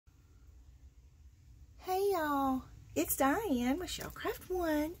y'all, it's Diane with Shellcraft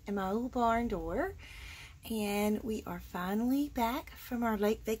One and my old barn door, and we are finally back from our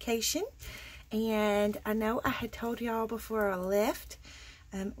lake vacation. And I know I had told y'all before I left,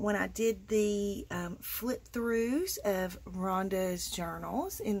 when I did the flip throughs of Rhonda's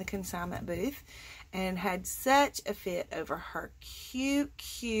journals in the consignment booth, and had such a fit over her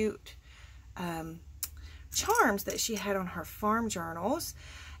cute charms that she had on her farm journals.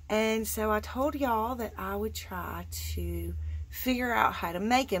 And so I told y'all that I would try to figure out how to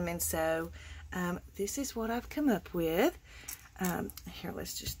make them. And so this is what I've come up with. Here,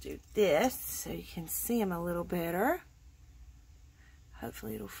 let's just do this so you can see them a little better.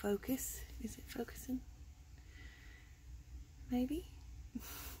 Hopefully it'll focus. Is it focusing? Maybe?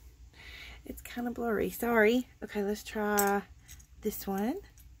 It's kind of blurry. Sorry. Okay, let's try this one.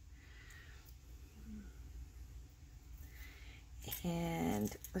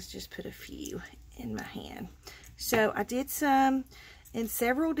 And let's just put a few in my hand. So I did some in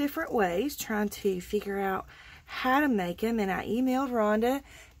several different ways, trying to figure out how to make them. And I emailed Rhonda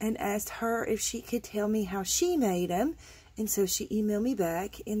and asked her if she could tell me how she made them. And so she emailed me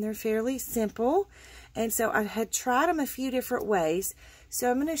back, and they're fairly simple. And so I had tried them a few different ways.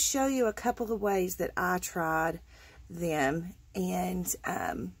 So I'm going to show you a couple of ways that I tried them. And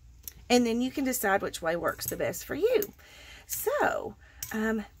then you can decide which way works the best for you. So,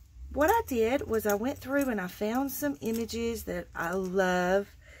 what I did was I went through and I found some images that I love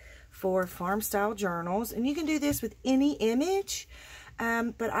for farm style journals. And you can do this with any image,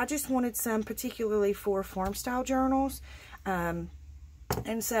 but I just wanted some particularly for farm style journals. And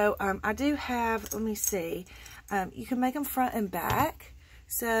so I do have, let me see, you can make them front and back.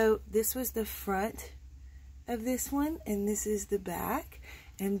 So this was the front of this one, and this is the back.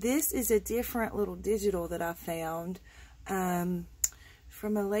 And this is a different little digital that I found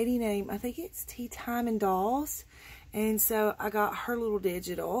from a lady named, I think it's Tea Time and Dolls. And so I got her little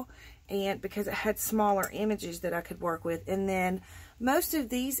digital, and because it had smaller images that I could work with. And then most of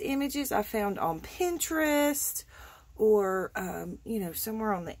these images I found on Pinterest or you know,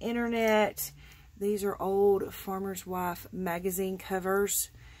 somewhere on the internet. These are old Farmer's Wife magazine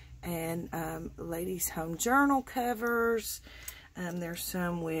covers and ladies' home journal covers. There's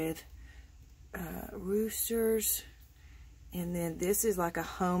some with roosters. And then this is like a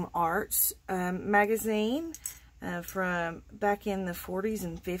home arts magazine from back in the 40s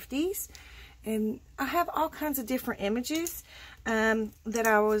and 50s. And I have all kinds of different images that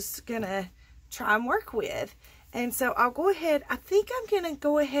I was going to try and work with. And so I'll go ahead, I think I'm going to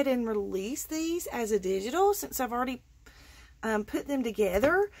go ahead and release these as a digital since I've already put them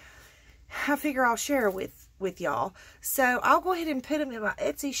together. I figure I'll share with y'all. So I'll go ahead and put them in my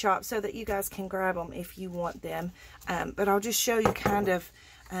Etsy shop so that you guys can grab them if you want them. But I'll just show you kind of,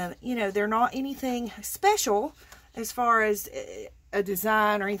 you know, they're not anything special as far as a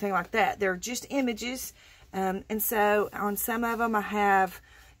design or anything like that. They're just images. And so on some of them I have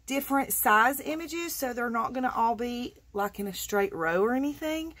different size images, so they're not going to all be like in a straight row or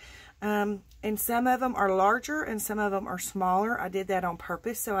anything. And some of them are larger and some of them are smaller. I did that on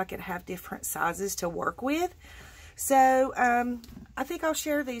purpose so I could have different sizes to work with. So I think I'll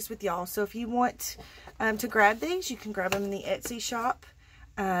share these with y'all. So if you want to grab these, you can grab them in the Etsy shop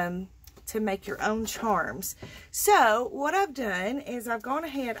to make your own charms. So what I've done is I've gone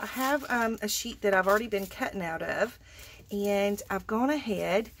ahead, I have a sheet that I've already been cutting out of, and I've gone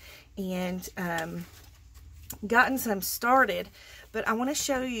ahead and gotten some started. But I want to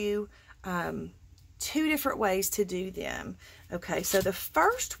show you two different ways to do them. Okay, so the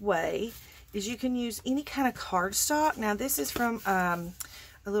first way is you can use any kind of cardstock. Now this is from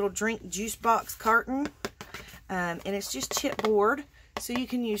a little drink juice box carton, and it's just chipboard. So you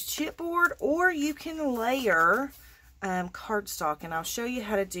can use chipboard or you can layer cardstock, and I'll show you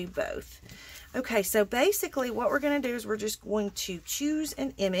how to do both. Okay, so basically what we're going to do is we're just going to choose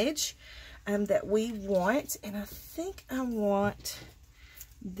an image that we want, and I think I want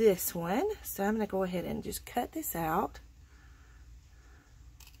this one. So I'm going to go ahead and just cut this out.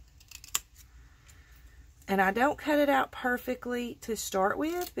 And I don't cut it out perfectly to start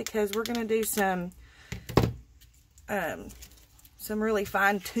with because we're going to do some really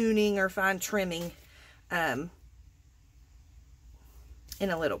fine tuning or fine trimming in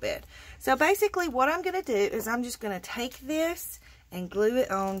a little bit. So basically what I'm going to do is I'm just going to take this and glue it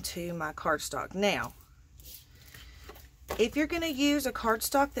onto my cardstock. Now, if you're going to use a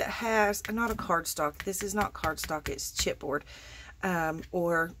cardstock that has, not a cardstock, this is not cardstock, it's chipboard,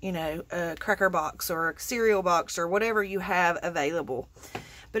 or, you know, a cracker box or a cereal box or whatever you have available.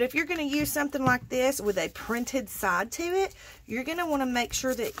 But if you're going to use something like this with a printed side to it, you're going to want to make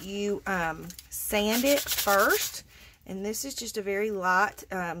sure that you sand it first. And this is just a very light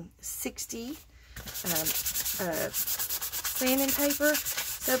 60 sanding paper.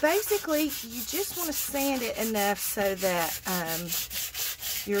 So basically, you just want to sand it enough so that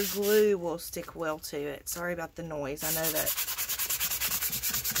your glue will stick well to it. Sorry about the noise. I know that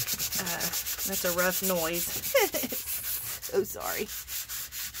that's a rough noise. So sorry.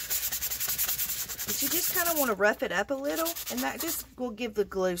 But you just kind of want to rough it up a little, and that just will give the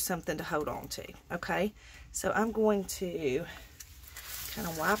glue something to hold on to. Okay, so I'm going to kind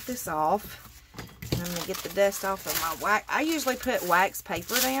of wipe this off. And I'm going to get the dust off of my wax. I usually put wax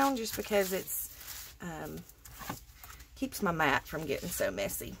paper down just because it's keeps my mat from getting so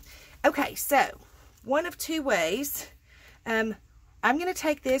messy. Okay, so one of two ways. I'm going to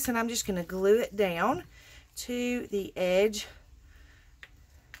take this and I'm just going to glue it down to the edge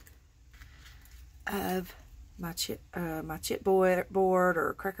of my chipboard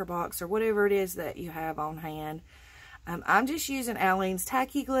or cracker box or whatever it is that you have on hand. I'm just using Aleene's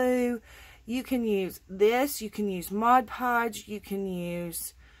tacky glue. You can use this, you can use Mod Podge, you can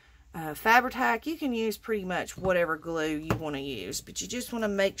use Fabri-Tac, you can use pretty much whatever glue you want to use. But you just want to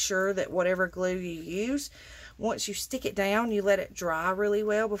make sure that whatever glue you use, once you stick it down, you let it dry really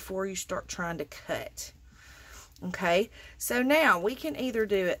well before you start trying to cut. Okay, so now we can either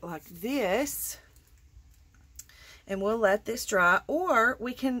do it like this, and we'll let this dry, or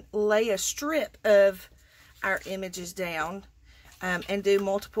we can lay a strip of our images down and do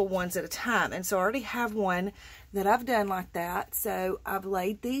multiple ones at a time. And so I already have one that I've done like that. So I've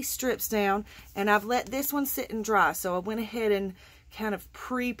laid these strips down and I've let this one sit and dry. So I went ahead and kind of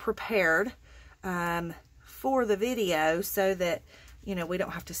pre-prepared for the video so that, you know, we don't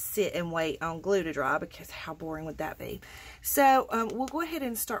have to sit and wait on glue to dry, because how boring would that be? So we'll go ahead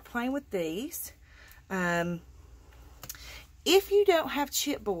and start playing with these. If you don't have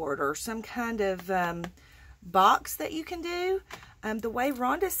chipboard or some kind of box that you can do, the way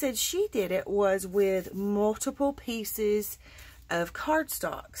Rhonda said she did it was with multiple pieces of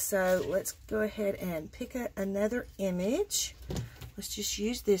cardstock. So let's go ahead and pick another image. Let's just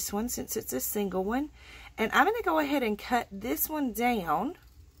use this one since it's a single one. And I'm going to go ahead and cut this one down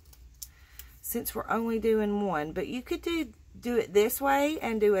since we're only doing one. But you could do it this way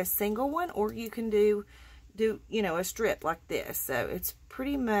and do a single one, or you can do you know, a strip like this. So it's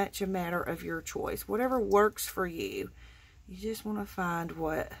pretty much a matter of your choice. Whatever works for you. You just want to find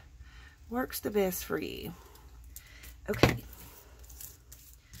what works the best for you. Okay.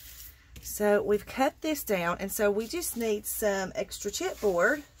 So we've cut this down, and so we just need some extra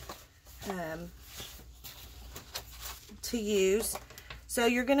chipboard to use. So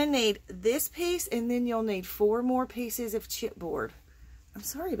you're going to need this piece, and then you'll need 4 more pieces of chipboard. I'm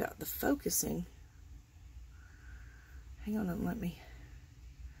sorry about the focusing. Hang on and let me...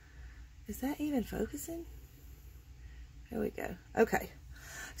 Is that even focusing? There we go. Okay.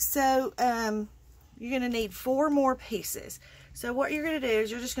 So, you're going to need 4 more pieces. So what you're going to do is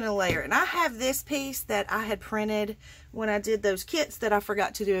you're just going to layer it. And I have this piece that I had printed when I did those kits that I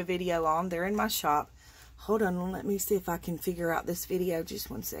forgot to do a video on. They're in my shop. Hold on and let me see if I can figure out this video. Just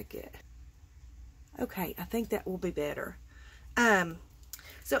one second. Okay, I think that will be better.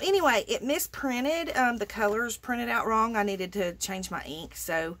 So anyway, it misprinted. The colors printed out wrong. I needed to change my ink.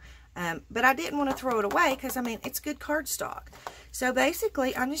 So, but I didn't want to throw it away because, I mean, it's good cardstock. So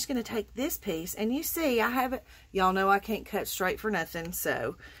basically, I'm just going to take this piece, and you see I have it. Y'all know I can't cut straight for nothing.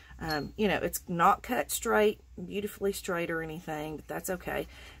 So, you know, it's not cut straight, beautifully straight or anything, but that's okay.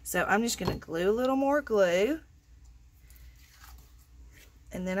 So I'm just going to glue a little more glue.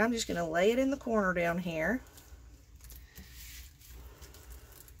 And then I'm just going to lay it in the corner down here.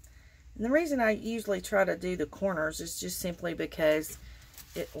 And the reason I usually try to do the corners is just simply because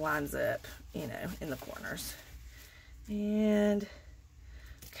it lines up, you know, in the corners. And,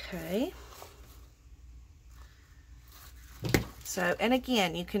 okay. So, and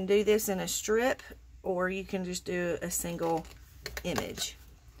again, you can do this in a strip, or you can just do a single image.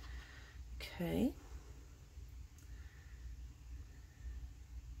 Okay.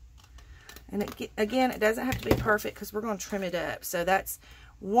 And again, it doesn't have to be perfect because we're going to trim it up. So that's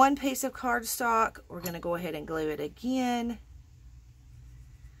one piece of cardstock. We're going to go ahead and glue it again.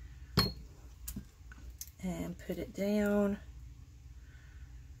 And put it down.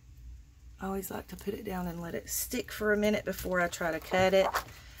 I always like to put it down and let it stick for a minute before I try to cut it.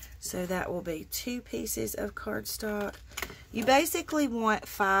 So that will be 2 pieces of cardstock. You basically want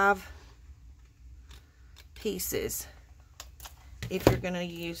 5 pieces if you're going to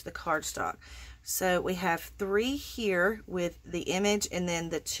use the cardstock. So we have 3 here with the image and then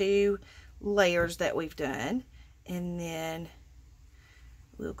the 2 layers that we've done. And then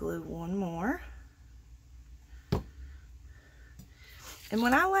we'll glue 1 more. And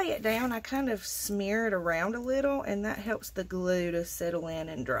when I lay it down, I kind of smear it around a little, and that helps the glue to settle in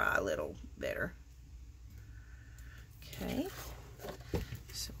and dry a little better. Okay,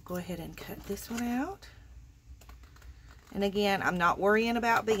 so we'll go ahead and cut this one out. And again, I'm not worrying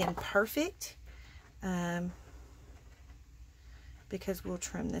about being perfect because we'll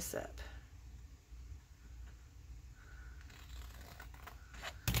trim this up.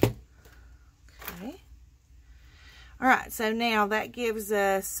 Okay. All right, so now that gives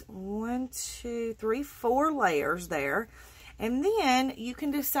us 1, 2, 3, 4 layers there. And then you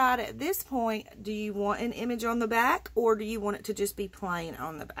can decide at this point, do you want an image on the back or do you want it to just be plain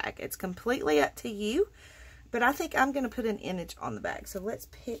on the back? It's completely up to you, but I think I'm going to put an image on the back. So let's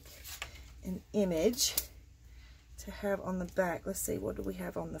pick an image to have on the back. Let's see, what do we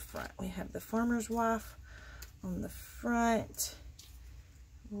have on the front? We have the farmer's wife on the front.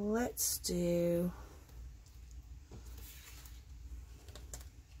 Let's do...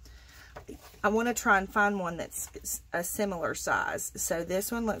 I want to try and find one that's a similar size. So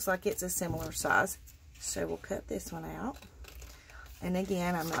this one looks like it's a similar size. So we'll cut this one out. And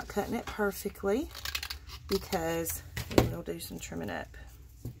again, I'm not cutting it perfectly because we'll do some trimming up.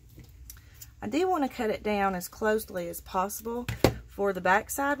 I do want to cut it down as closely as possible for the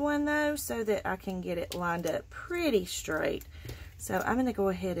backside one though, so that I can get it lined up pretty straight. So I'm going to go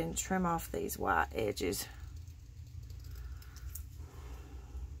ahead and trim off these white edges.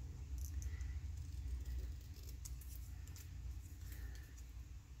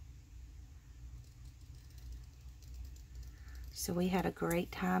 So we had a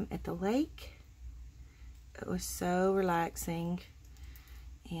great time at the lake. It was so relaxing.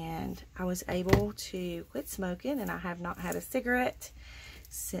 And I was able to quit smoking, and I have not had a cigarette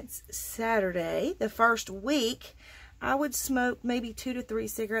since Saturday. The first week, I would smoke maybe 2 to 3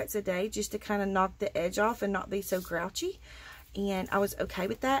 cigarettes a day just to kind of knock the edge off and not be so grouchy. And I was okay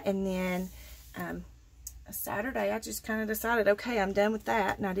with that. And then Saturday, I just kind of decided, okay, I'm done with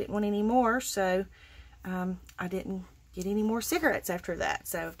that. And I didn't want any more, so I didn't get any more cigarettes after that.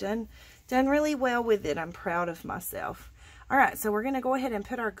 So I've done really well with it. I'm proud of myself. All right, so we're going to go ahead and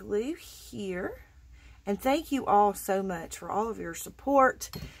put our glue here. And thank you all so much for all of your support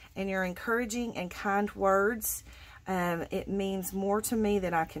and your encouraging and kind words. It means more to me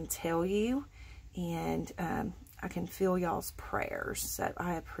than I can tell you. And I can feel y'all's prayers. So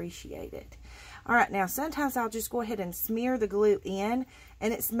I appreciate it. All right, now sometimes I'll just go ahead and smear the glue in,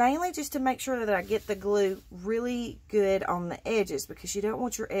 and it's mainly just to make sure that I get the glue really good on the edges, because you don't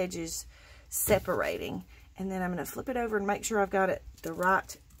want your edges separating. And then I'm going to flip it over and make sure I've got it the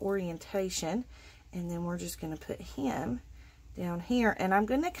right orientation, and then we're just going to put him down here, and I'm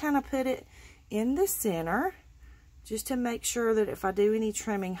going to kind of put it in the center just to make sure that if I do any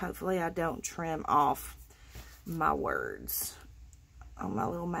trimming, hopefully I don't trim off my words on my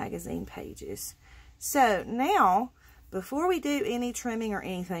little magazine pages. So now, before we do any trimming or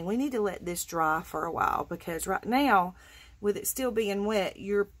anything, we need to let this dry for a while, because right now, with it still being wet,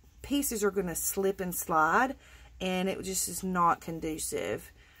 your pieces are going to slip and slide, and it just is not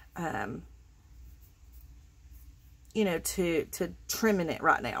conducive, you know, to trimming it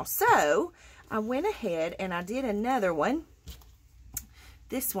right now. So I went ahead and I did another one.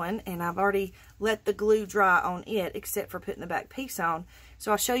 This one, and I've already let the glue dry on it except for putting the back piece on.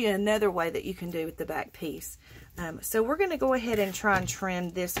 So I'll show you another way that you can do with the back piece. So we're going to go ahead and try and trim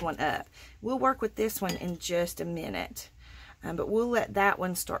this one up. We'll work with this one in just a minute, but we'll let that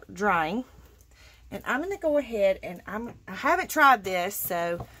one start drying. And I'm going to go ahead and I haven't tried this,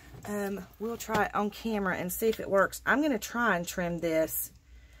 so we'll try it on camera and see if it works. I'm going to try and trim this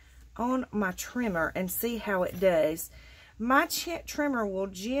on my trimmer and see how it does. My trimmer will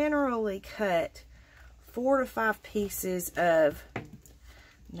generally cut 4 to 5 pieces of,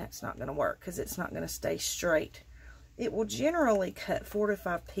 that's not going to work because it's not going to stay straight. It will generally cut 4 to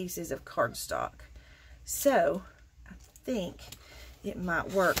 5 pieces of cardstock. So I think it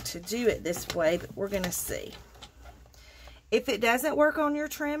might work to do it this way, but we're going to see. If it doesn't work on your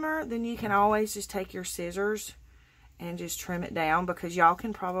trimmer, then you can always just take your scissors and just trim it down, because y'all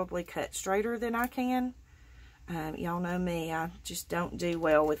can probably cut straighter than I can. Y'all know me, I just don't do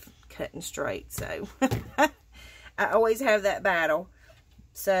well with cutting straight, so I always have that battle.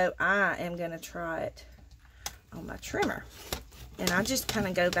 So I am going to try it on my trimmer, and I just kind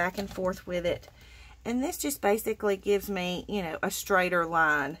of go back and forth with it, and this just basically gives me, you know, a straighter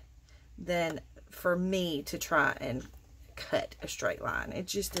line than for me to try and cut a straight line. It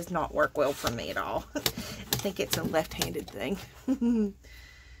just does not work well for me at all. I think it's a left-handed thing.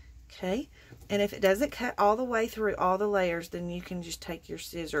 Okay, and if it doesn't cut all the way through all the layers, then you can just take your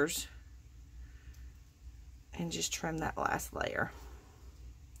scissors and just trim that last layer.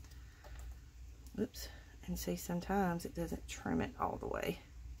 Oops, and see, sometimes it doesn't trim it all the way.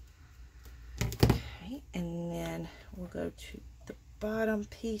 Okay, and then we'll go to the bottom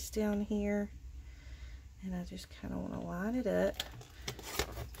piece down here, and I just kind of want to line it up.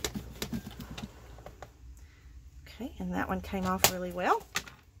 Okay, and that one came off really well.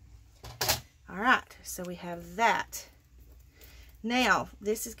 All right, so we have that. Now,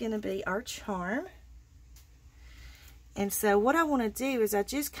 this is going to be our charm. And so what I want to do is I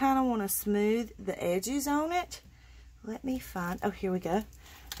just kind of want to smooth the edges on it. Let me find, oh, here we go.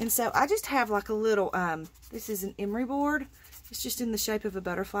 And so I just have like a little, this is an emery board. It's just in the shape of a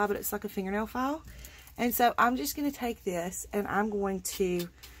butterfly, but it's like a fingernail file. And so I'm just going to take this and I'm going to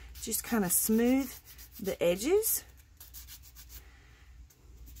just kind of smooth the edges.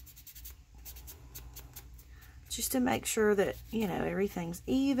 Just to make sure that, you know, everything's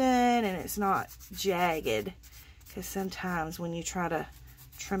even and it's not jagged. Because sometimes when you try to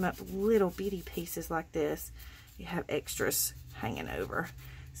trim up little bitty pieces like this, you have extras hanging over.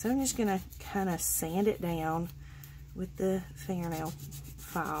 So I'm just going to kind of sand it down with the fingernail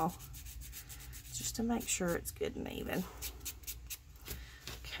file just to make sure it's good and even.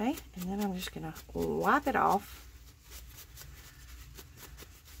 Okay, and then I'm just going to wipe it off.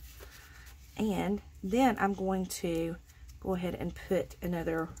 And then I'm going to go ahead and put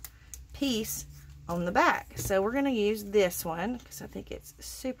another piece on the back. So we're going to use this one because I think it's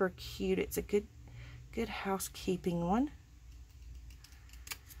super cute. It's a good housekeeping one.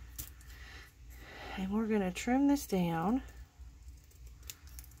 And we're going to trim this down.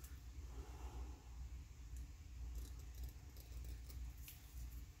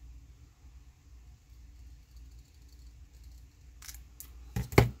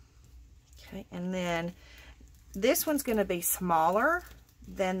 Okay, and then this one's going to be smaller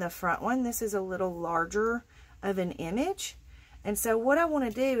than the front one. This is a little larger of an image. And so what I want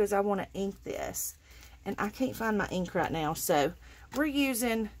to do is I want to ink this. And I can't find my ink right now. So we're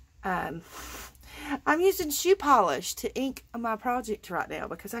using, I'm using shoe polish to ink my project right now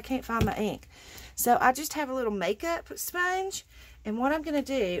because I can't find my ink. So I just have a little makeup sponge. And what I'm going to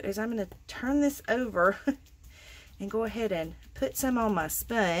do is I'm going to turn this over and go ahead and put some on my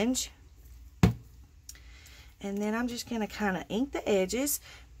sponge. And then I'm just going to kind of ink the edges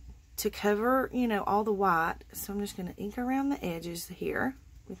to cover, you know, all the white. So I'm just going to ink around the edges here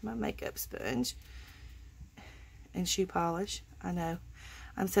with my makeup sponge and shoe polish. I know,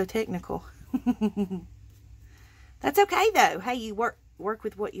 I'm so technical. That's okay though. Hey, you work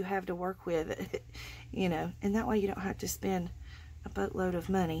with what you have to work with, you know, and that way you don't have to spend a boatload of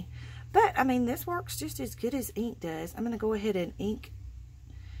money. But I mean, this works just as good as ink does. I'm going to go ahead and ink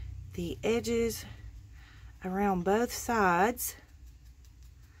the edges around both sides.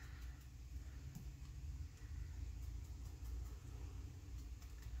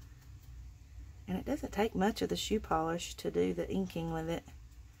 And it doesn't take much of the shoe polish to do the inking with it.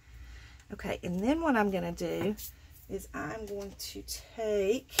 Okay, and then what I'm going to do is I'm going to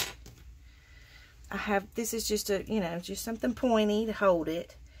take, this is just a, you know, just something pointy to hold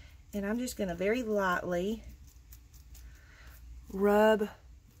it. And I'm just going to very lightly rub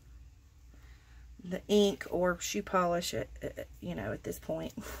the ink or shoe polish, you know, at this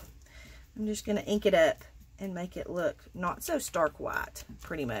point. I'm just going to ink it up and make it look not so stark white,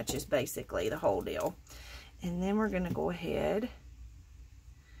 pretty much is basically the whole deal. And then we're going to go ahead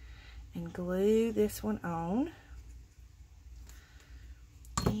and glue this one on.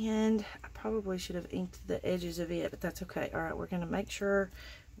 And I probably should have inked the edges of it, but that's okay. All right, we're going to make sure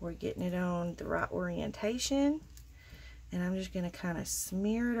we're getting it on the right orientation. And I'm just going to kind of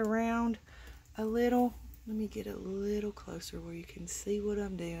smear it around a little. Let me get a little closer where you can see what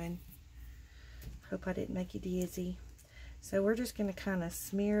I'm doing. Hope I didn't make you dizzy. So we're just going to kind of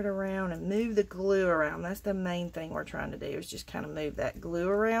smear it around and move the glue around. That's the main thing we're trying to do, is just kind of move that glue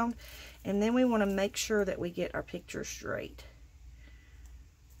around. And then we want to make sure that we get our picture straight.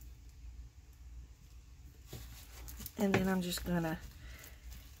 And then I'm just going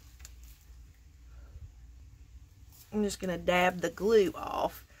to dab the glue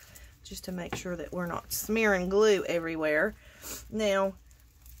off, just to make sure that we're not smearing glue everywhere. Now,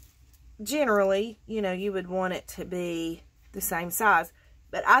 generally, you know, you would want it to be the same size,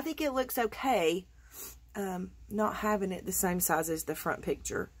 but I think it looks okay not having it the same size as the front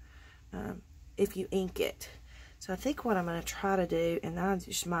picture if you ink it. So I think what I'm going to try to do, and I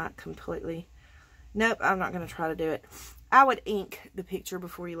just might completely, nope, I'm not going to try to do it. I would ink the picture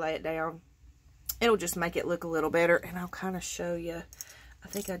before you lay it down. It'll just make it look a little better. And I'll kind of show you. I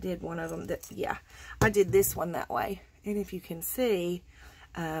think I did one of them that, yeah, I did this one that way. And if you can see,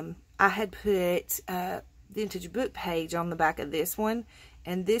 I had put vintage book page on the back of this one,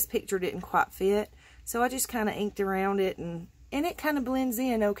 and this picture didn't quite fit. So I just kind of inked around it, and it kind of blends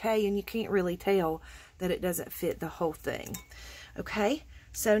in okay, and you can't really tell that it doesn't fit the whole thing. Okay,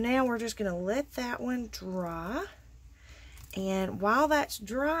 so now we're just going to let that one dry. And while that's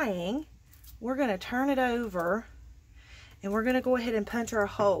drying, we're going to turn it over, and we're going to go ahead and punch our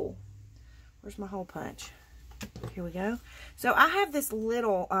hole. Where's my hole punch? Here we go. So I have this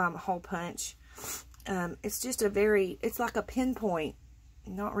little hole punch. It's just it's like a pinpoint.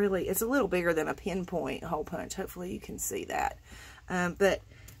 Not really. It's a little bigger than a pinpoint hole punch. Hopefully you can see that. But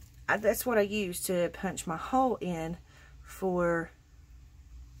that's what I use to punch my hole in for,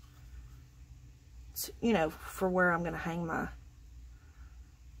 you know, for where I'm going to hang my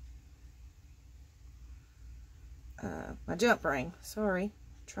my jump ring. Sorry,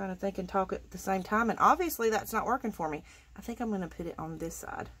 trying to think and talk at the same time, and obviously that's not working for me. I think I'm going to put it on this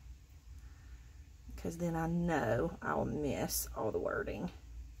side, because then I know I'll miss all the wording.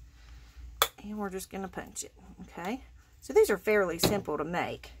 And we're just going to punch it. Okay, so these are fairly simple to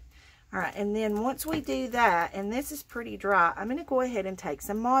make. All right, and then once we do that, and this is pretty dry, I'm going to go ahead and take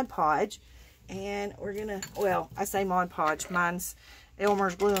some Mod Podge, and we're going to, well, I say Mod Podge, mine's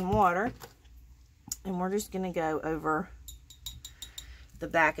Elmer's Glue and Water, and we're just going to go over the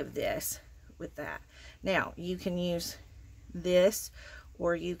back of this with that. Now, you can use this,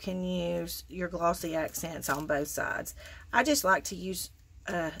 or you can use your glossy accents on both sides. I just like to use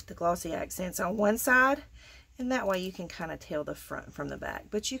the glossy accents on one side, and that way you can kind of tell the front from the back.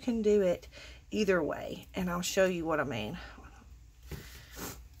 But you can do it either way, and I'll show you what I mean.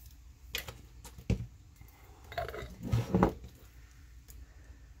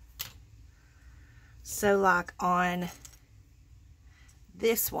 So like on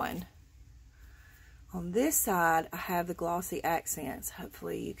this one, on this side, I have the glossy accents.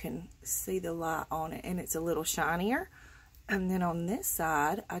 Hopefully you can see the light on it, and it's a little shinier. And then on this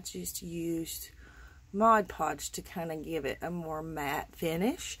side, I just used Mod Podge to kind of give it a more matte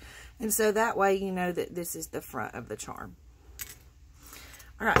finish. And so that way you know that this is the front of the charm.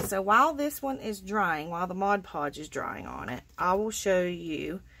 Alright, so while this one is drying, while the Mod Podge is drying on it, I will show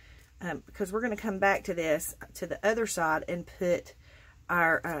you, because we're going to come back to this, to the other side, and put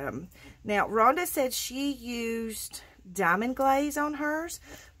our, now Rhonda said she used diamond glaze on hers,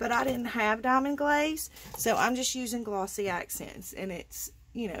 but I didn't have diamond glaze, so I'm just using glossy accents, and it's,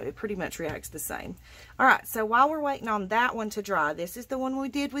 you know, it pretty much reacts the same. Alright, so while we're waiting on that one to dry, this is the one we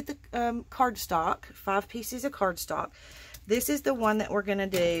did with the cardstock, 5 pieces of cardstock. This is the one that we're going to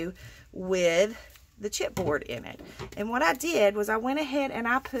do with the chipboard in it. And what I did was I went ahead and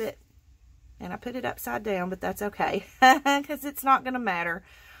I put it upside down, but that's okay, because it's not going to matter.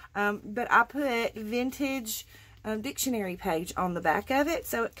 But I put vintage dictionary page on the back of it,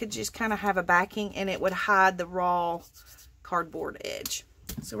 so it could just kind of have a backing, and it would hide the raw cardboard edge.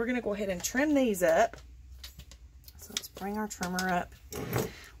 So we're going to go ahead and trim these up. So let's bring our trimmer up.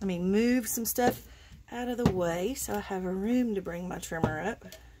 Let me move some stuff out of the way so I have a room to bring my trimmer up.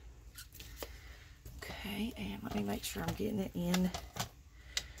 Okay, and let me make sure I'm getting it in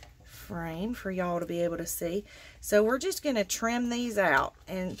frame for y'all to be able to see. So we're just going to trim these out,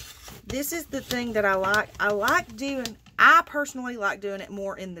 and this is the thing that I like. I personally like doing it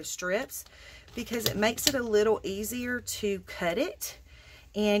more in the strips, because it makes it a little easier to cut it,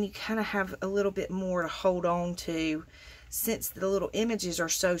 and you kind of have a little bit more to hold on to. Since the little images are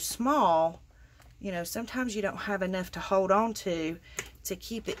so small, you know, sometimes you don't have enough to hold on to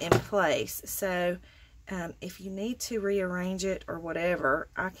keep it in place. So if you need to rearrange it or whatever,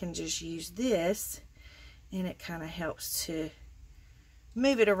 I can just use this, and it kind of helps to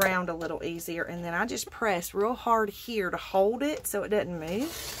move it around a little easier. And then I just press real hard here to hold it so it doesn't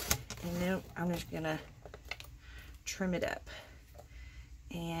move. And then I'm just going to trim it up.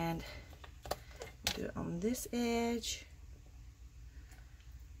 And do it on this edge.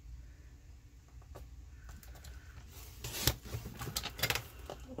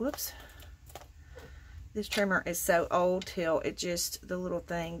 Whoops. This trimmer is so old till it just, the little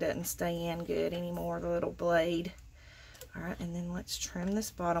thing doesn't stay in good anymore, the little blade. Alright, and then let's trim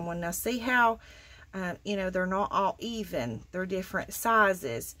this bottom one. Now see how, you know, they're not all even. They're different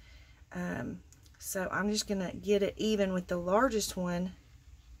sizes. So I'm just going to get it even with the largest one.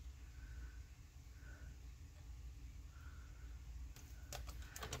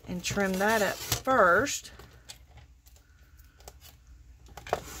 And trim that up first.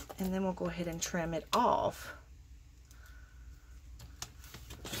 And then we'll go ahead and trim it off.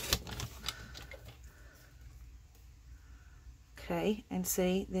 Okay, and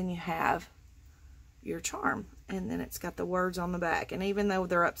see, then you have your charm, and then it's got the words on the back, and even though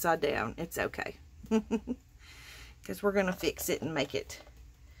they're upside down, it's okay. Because we're going to fix it and make it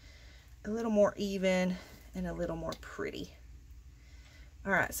a little more even and a little more pretty.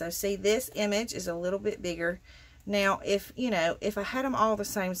 Alright, so see, this image is a little bit bigger. Now, if I had them all the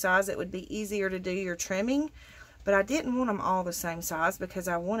same size, it would be easier to do your trimming, but I didn't want them all the same size because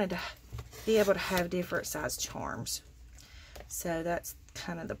I wanted to be able to have different size charms. So that's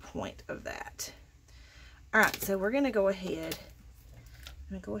kind of the point of that. Alright, so we're going to go ahead. I'm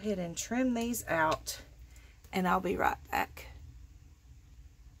going to go ahead and trim these out, and I'll be right back.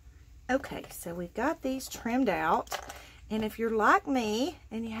 Okay, so we've got these trimmed out, and if you're like me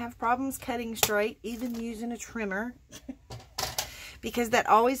and you have problems cutting straight, even using a trimmer, because that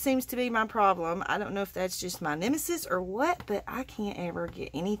always seems to be my problem. I don't know if that's just my nemesis or what, but I can't ever get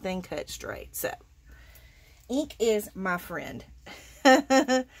anything cut straight. So, ink is my friend.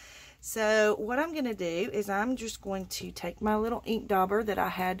 So, what I'm going to do is I'm just going to take my little ink dauber that I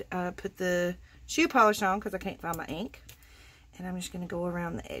had put the shoe polish on because I can't find my ink. And I'm just going to go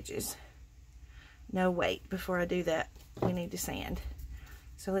around the edges. No, wait, before I do that, we need to sand.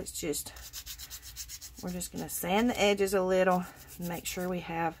 So we're just going to sand the edges a little, make sure we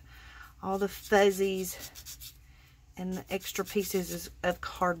have all the fuzzies and the extra pieces of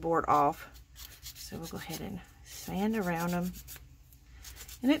cardboard off. So we'll go ahead and sand around them.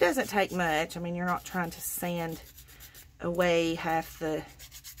 And it doesn't take much. I mean, you're not trying to sand away half the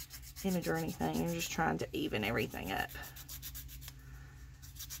image or anything. You're just trying to even everything up.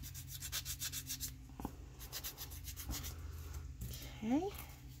 Okay.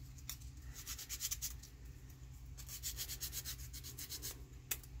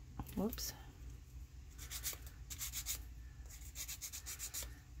 Whoops.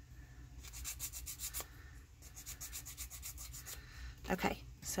 Okay,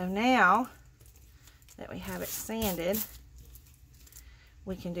 so now that we have it sanded,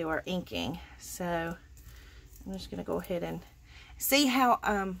 we can do our inking. So I'm just going to go ahead and see how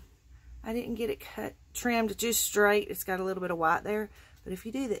I didn't get it trimmed just straight. It's got a little bit of white there, but if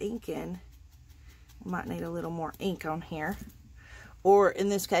you do the inking, we might need a little more ink on here, or in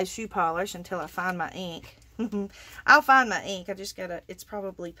this case shoe polish until I find my ink. I'll find my ink. I just gotta, it's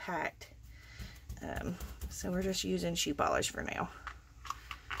probably packed, so we're just using shoe polish for now.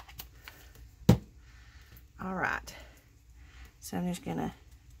 Alright, so I'm just gonna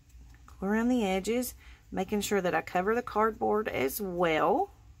go around the edges, making sure that I cover the cardboard as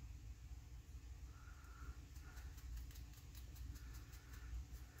well.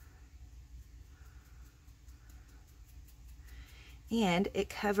 And it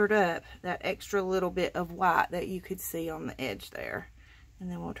covered up that extra little bit of white that you could see on the edge there.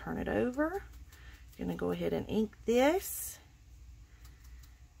 And then we'll turn it over. I'm going to go ahead and ink this.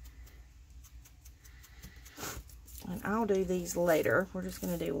 And I'll do these later. We're just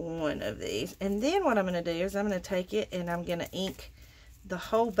going to do one of these. And then what I'm going to do is I'm going to take it and I'm going to ink the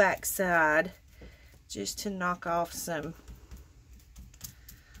whole back side just to knock off some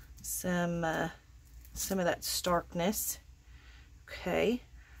of that starkness. Okay,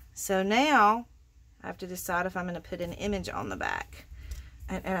 so now I have to decide if I'm going to put an image on the back,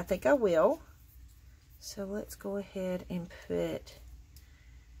 and I think I will. So let's go ahead and put,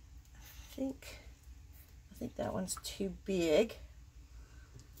 I think that one's too big,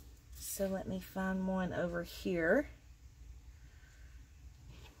 so let me find one over here.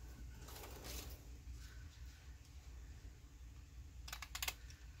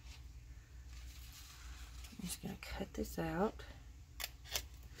 I'm just going to cut this out.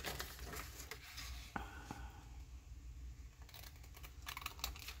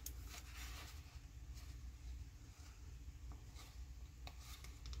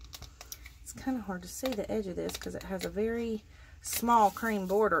 Kind of hard to see the edge of this because it has a very small cream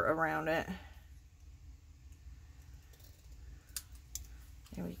border around it.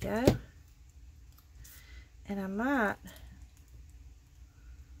 There we go. And I might,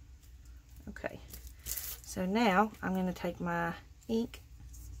 okay, so now I'm going to take my ink.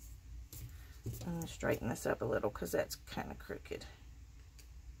 I'm going to straighten this up a little because that's kind of crooked.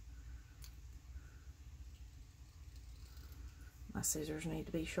 My scissors need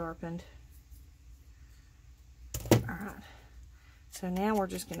to be sharpened. Alright, so now we're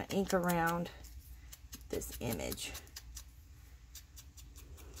just going to ink around this image.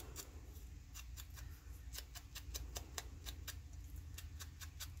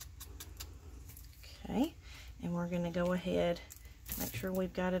 Okay, and we're going to go ahead, make sure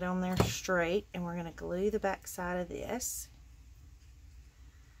we've got it on there straight, and we're going to glue the back side of this.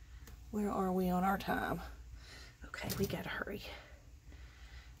 Where are we on our time? Okay, we gotta hurry.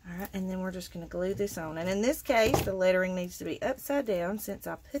 All right, and then we're just gonna glue this on. And in this case, the lettering needs to be upside down since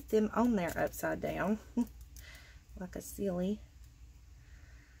I put them on there upside down. Like a silly.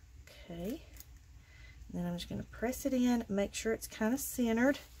 Okay. And then I'm just gonna press it in, make sure it's kind of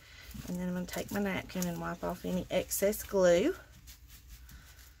centered. And then I'm gonna take my napkin and wipe off any excess glue.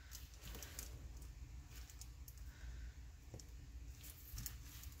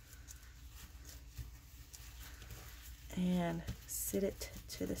 And sit it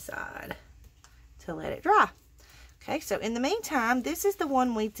to the side to let it dry. Okay, so in the meantime, this is the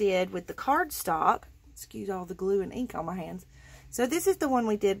one we did with the cardstock. Excuse all the glue and ink on my hands. So this is the one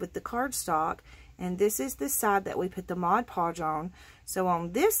we did with the cardstock, and this is the side that we put the Mod Podge on. So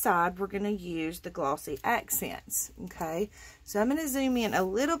on this side, we're going to use the glossy accents. Okay, so I'm going to zoom in a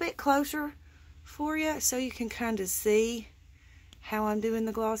little bit closer for you so you can kind of see how I'm doing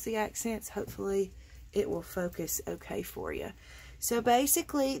the glossy accents. Hopefully it will focus okay for you. So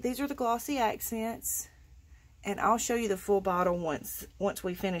basically, these are the glossy accents, and I'll show you the full bottle once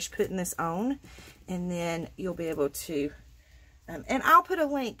we finish putting this on, and then you'll be able to, and I'll put a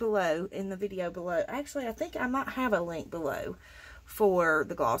link below in the video below. Actually, I think I might have a link below for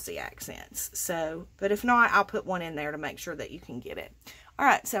the glossy accents. So, but if not, I'll put one in there to make sure that you can get it. All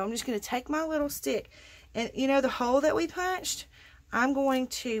right, so I'm just going to take my little stick, and you know the hole that we punched? I'm going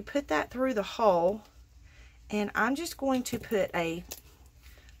to put that through the hole. And I'm just going to put a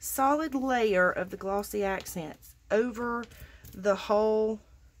solid layer of the glossy accents over the whole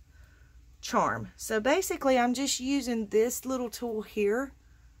charm. So basically, I'm just using this little tool here.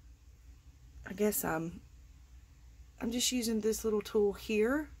 I guess I'm just using this little tool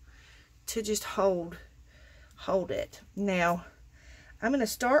here to just hold it. Now, I'm going to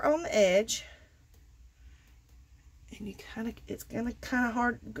start on the edge. And it's gonna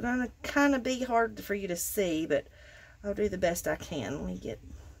kind of be hard for you to see, but I'll do the best I can. Let me get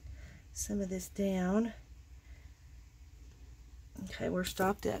some of this down. Okay, we're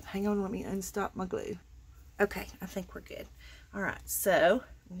stopped up. Hang on, let me unstop my glue. Okay, I think we're good. All right, so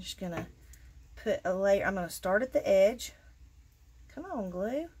I'm just gonna put a layer. I'm gonna start at the edge. Come on,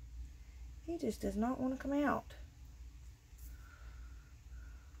 glue. He just does not want to come out.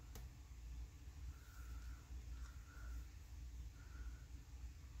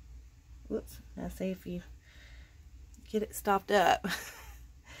 Whoops, now see if you get it stopped up.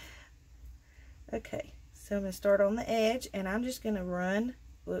 Okay, so I'm going to start on the edge, and I'm just going to run,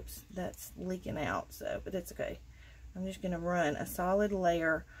 whoops, that's leaking out, so, but it's okay. I'm just going to run a solid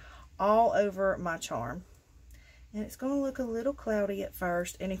layer all over my charm. And it's going to look a little cloudy at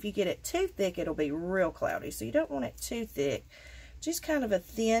first, and if you get it too thick, it'll be real cloudy, so you don't want it too thick. Just kind of a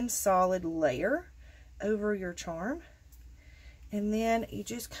thin, solid layer over your charm. And then you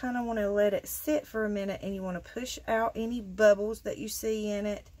just kind of want to let it sit for a minute, and you want to push out any bubbles that you see in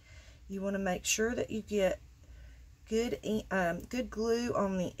it. You want to make sure that you get good glue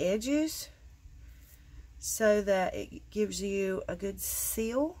on the edges so that it gives you a good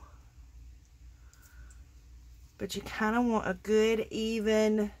seal. But you kind of want a good,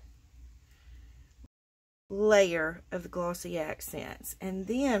 even layer of the glossy accents. And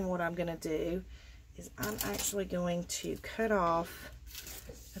then what I'm going to do is I'm actually going to cut off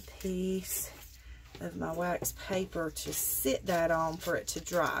a piece of my wax paper to sit that on for it to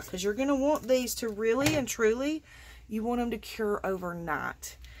dry, because you're going to want these to really and truly, you want them to cure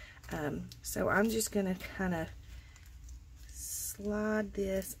overnight. So I'm just going to kind of slide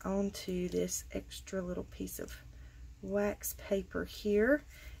this onto this extra little piece of wax paper here,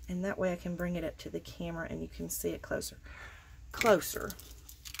 and that way I can bring it up to the camera and you can see it closer.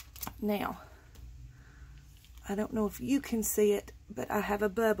 Now, I don't know if you can see it, but I have a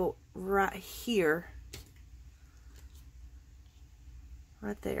bubble right here.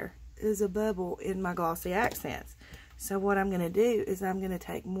 Right there is a bubble in my glossy accents. So what I'm going to do is I'm going to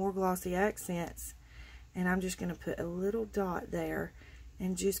take more glossy accents, and I'm just going to put a little dot there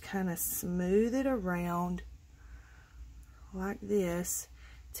and just kind of smooth it around like this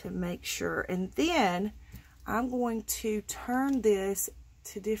to make sure. And then I'm going to turn this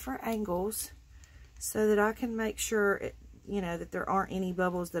to different angles so that I can make sure, that there aren't any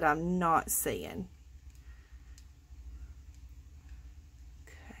bubbles that I'm not seeing.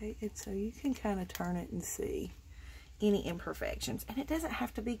 Okay, and so you can kind of turn it and see any imperfections. And it doesn't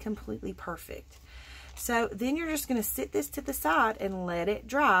have to be completely perfect. So then you're just going to sit this to the side and let it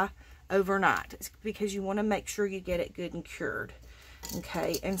dry overnight, because you want to make sure you get it good and cured.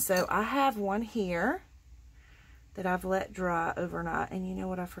 Okay, and so I have one here that I've let dry overnight, and you know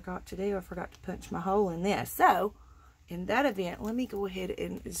what I forgot to do? I forgot to punch my hole in this. So in that event, let me go ahead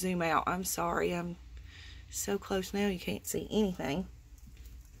and zoom out. I'm sorry, I'm so close now you can't see anything.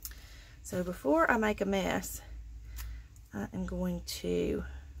 So before I make a mess, I am going to,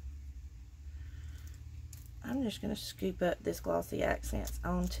 I'm just going to scoop up this Glossy Accents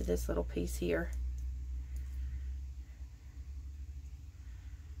onto this little piece here.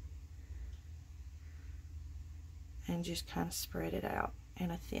 And just kind of spread it out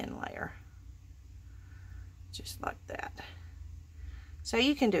in a thin layer. Just like that. So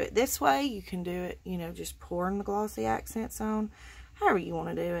you can do it this way. You can do it, you know, just pouring the Glossy Accents on. However you want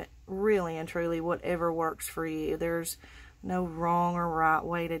to do it. Really and truly, whatever works for you. There's no wrong or right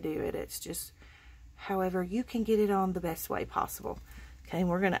way to do it. It's just however you can get it on the best way possible. Okay,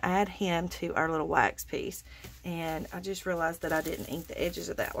 we're going to add him to our little wax piece. And I just realized that I didn't ink the edges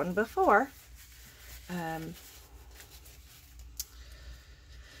of that one before.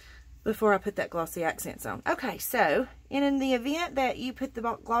 Before I put that Glossy Accents on. Okay, so, and in the event that you put the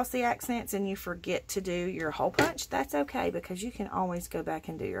Glossy Accents and you forget to do your hole punch, that's okay, because you can always go back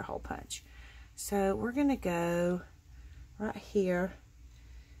and do your hole punch. So, we're going to go right here,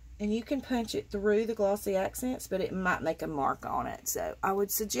 and you can punch it through the Glossy Accents, but it might make a mark on it. So, I would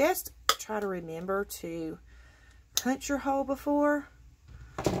suggest try to remember to punch your hole before,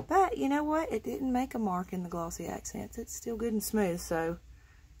 but you know what? It didn't make a mark in the Glossy Accents. It's still good and smooth, so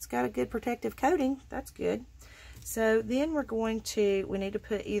it's got a good protective coating. That's good. So then we're going to, we need to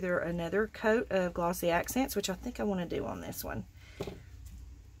put either another coat of Glossy Accents, which I think I want to do on this one.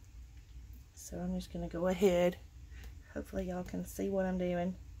 So I'm just going to go ahead. Hopefully y'all can see what I'm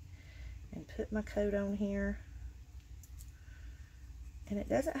doing. And put my coat on here. And it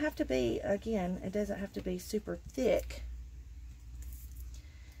doesn't have to be, again, it doesn't have to be super thick.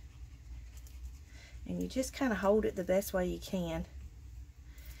 And you just kind of hold it the best way you can.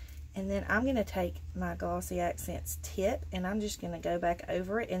 And then I'm going to take my Glossy Accents tip and I'm just going to go back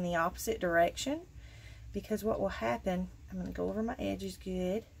over it in the opposite direction, because what will happen, I'm going to go over my edges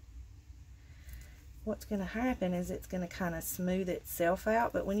good. What's going to happen is it's going to kind of smooth itself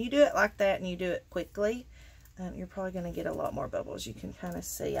out, but when you do it like that and you do it quickly, you're probably going to get a lot more bubbles. You can kind of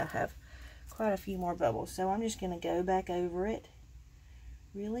see I have quite a few more bubbles. So I'm just going to go back over it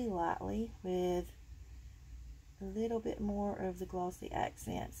really lightly with a little bit more of the Glossy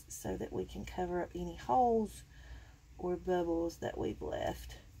Accents so that we can cover up any holes or bubbles that we've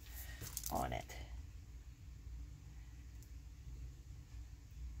left on it.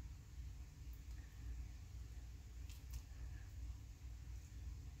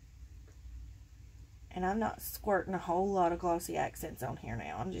 And I'm not squirting a whole lot of Glossy Accents on here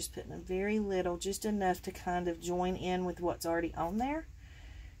now. I'm just putting a very little, just enough to kind of join in with what's already on there,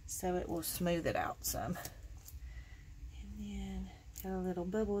 so it will smooth it out some. And got a little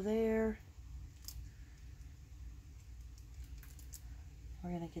bubble there.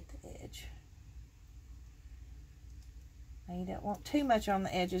 We're going to get the edge. Now you don't want too much on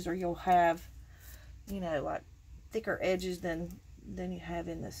the edges or you'll have, you know, like thicker edges than you have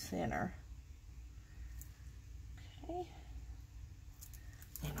in the center. Okay.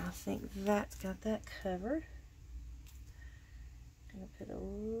 And I think that's got that covered. I'm going to put a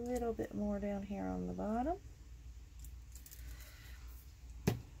little bit more down here on the bottom.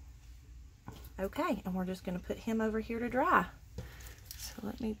 Okay, and we're just going to put him over here to dry. So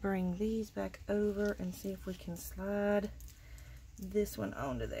let me bring these back over and see if we can slide this one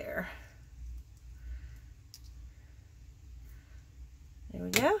onto there. There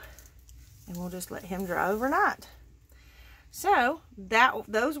we go. And we'll just let him dry overnight. So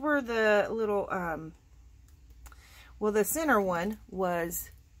those were the little, well, the center one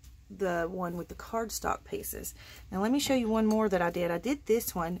was the one with the cardstock pieces. Now let me show you one more that I did. I did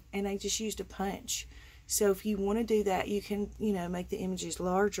this one and I just used a punch. So if you want to do that, you can, you know, make the images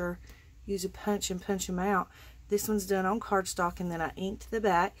larger, use a punch and punch them out. This one's done on cardstock and then I inked the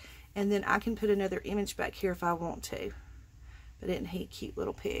back, and then I can put another image back here if I want to. But isn't he a cute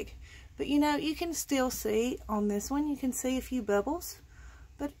little pig? But you know, you can still see on this one, you can see a few bubbles,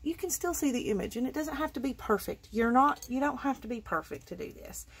 but you can still see the image, and it doesn't have to be perfect. You don't have to be perfect to do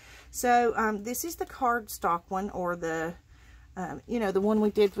this. So this is the cardstock one, or the, you know, the one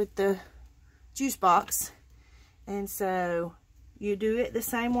we did with the juice box. And so you do it the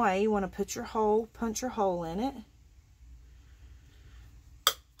same way. You want to put your hole, punch your hole in it.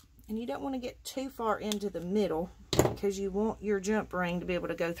 And you don't want to get too far into the middle, because you want your jump ring to be able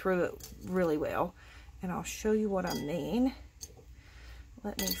to go through it really well. And I'll show you what I mean.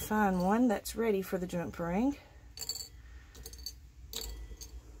 Let me find one that's ready for the jump ring.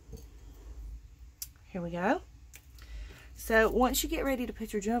 Here we go. So once you get ready to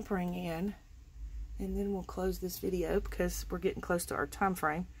put your jump ring in, and then we'll close this video because we're getting close to our time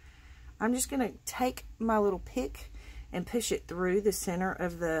frame. I'm just going to take my little pick and push it through the center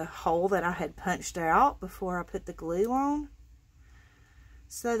of the hole that I had punched out before I put the glue on,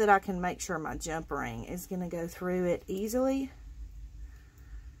 so that I can make sure my jump ring is going to go through it easily.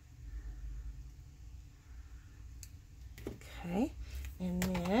 Okay, and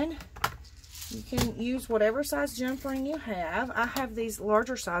then you can use whatever size jump ring you have. I have these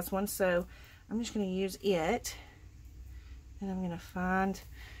larger size ones, so I'm just going to use it. And I'm going to find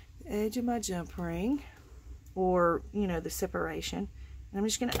the edge of my jump ring, or, you know, the separation. And I'm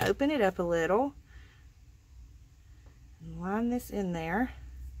just going to open it up a little and line this in there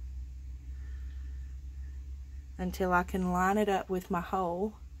until I can line it up with my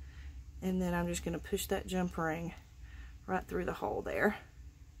hole. And then I'm just going to push that jump ring right through the hole there.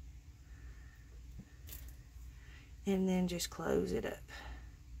 And then just close it up.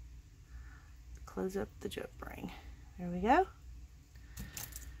 Close up the jump ring. There we go.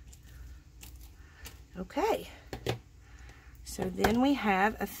 Okay. So then we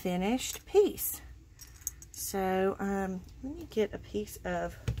have a finished piece. So let me get a piece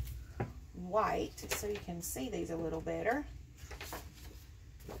of white so you can see these a little better.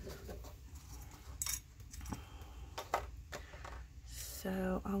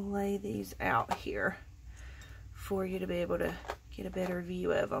 So I'll lay these out here for you to be able to get a better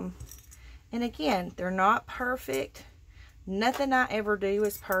view of them. And again, they're not perfect. Nothing I ever do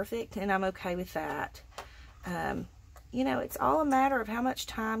is perfect, and I'm okay with that. You know, it's all a matter of how much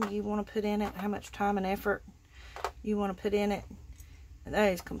time you want to put in it, how much time and effort you want to put in it. And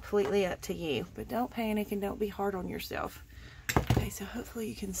that is completely up to you. But don't panic and don't be hard on yourself. Okay, so hopefully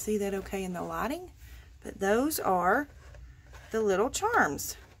you can see that okay in the lighting. But those are the little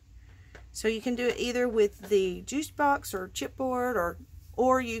charms. So you can do it either with the juice box or chipboard,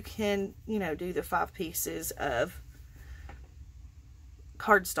 or you can, you know, do the 5 pieces of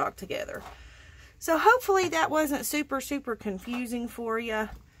cardstock together. So hopefully that wasn't super confusing for you.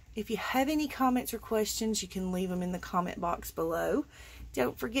 If you have any comments or questions, you can leave them in the comment box below.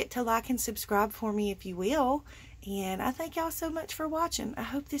 Don't forget to like and subscribe for me if you will. And I thank y'all so much for watching. I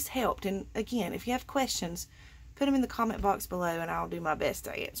hope this helped. And again, if you have questions, put them in the comment box below and I'll do my best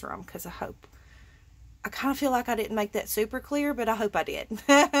to answer them, because I kind of feel like I didn't make that super clear, but I hope I did.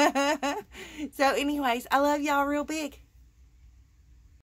 So anyways, I love y'all real big.